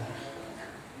barzakh.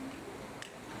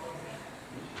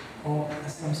 Or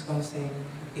as some scholars say,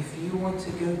 if you want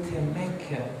to go to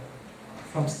Mecca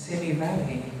from Simi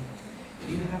Valley,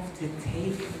 you have to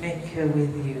take Mecca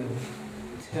with you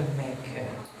to Mecca.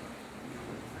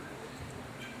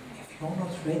 If you're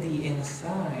not ready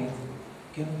inside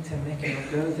going to Mecca, or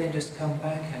go there, just come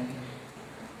back, and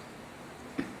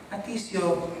at least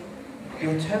you're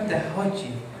termed a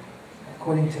Haji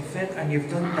according to fiqh, and you've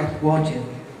done that wajib.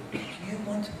 You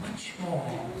want much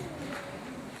more.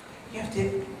 You have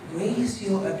to raise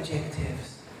your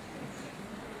objectives.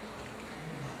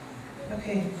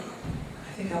 Okay,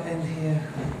 I think I'll end here.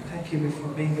 Thank you for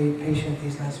being very patient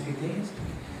these last few days.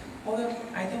 Although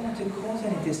I don't want to cause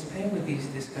any despair with these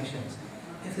discussions.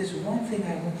 If there's one thing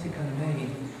I want to convey,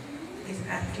 is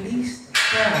at least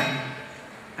try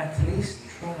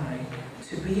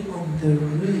to be on the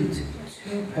route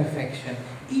to perfection,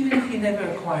 even if you never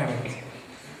acquire it.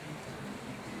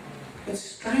 But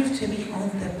strive to be on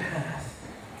the path.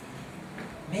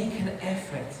 Make an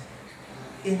effort.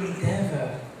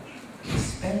 Endeavor.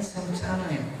 Spend some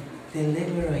time.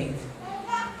 Deliberate.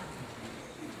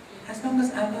 As long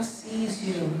as Allah sees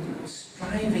you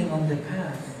striving on the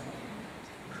path,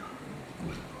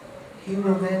 He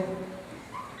will then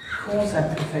cause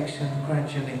that perfection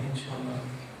gradually, inshallah.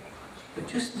 But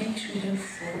just make sure you don't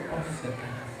fall off the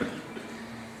path.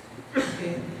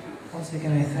 Okay. Once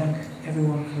again, I thank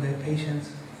everyone for their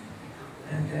patience,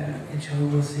 and inshallah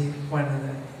we'll see one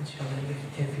another inshallah in the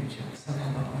near future.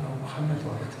 Sallallahu ala Muhammad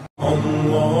wa ala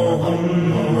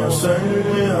Allahumma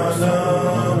salli ala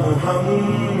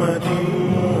Muhammadin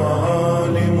wa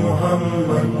ali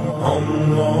Muhammad.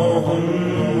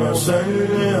 Allahumma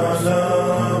salli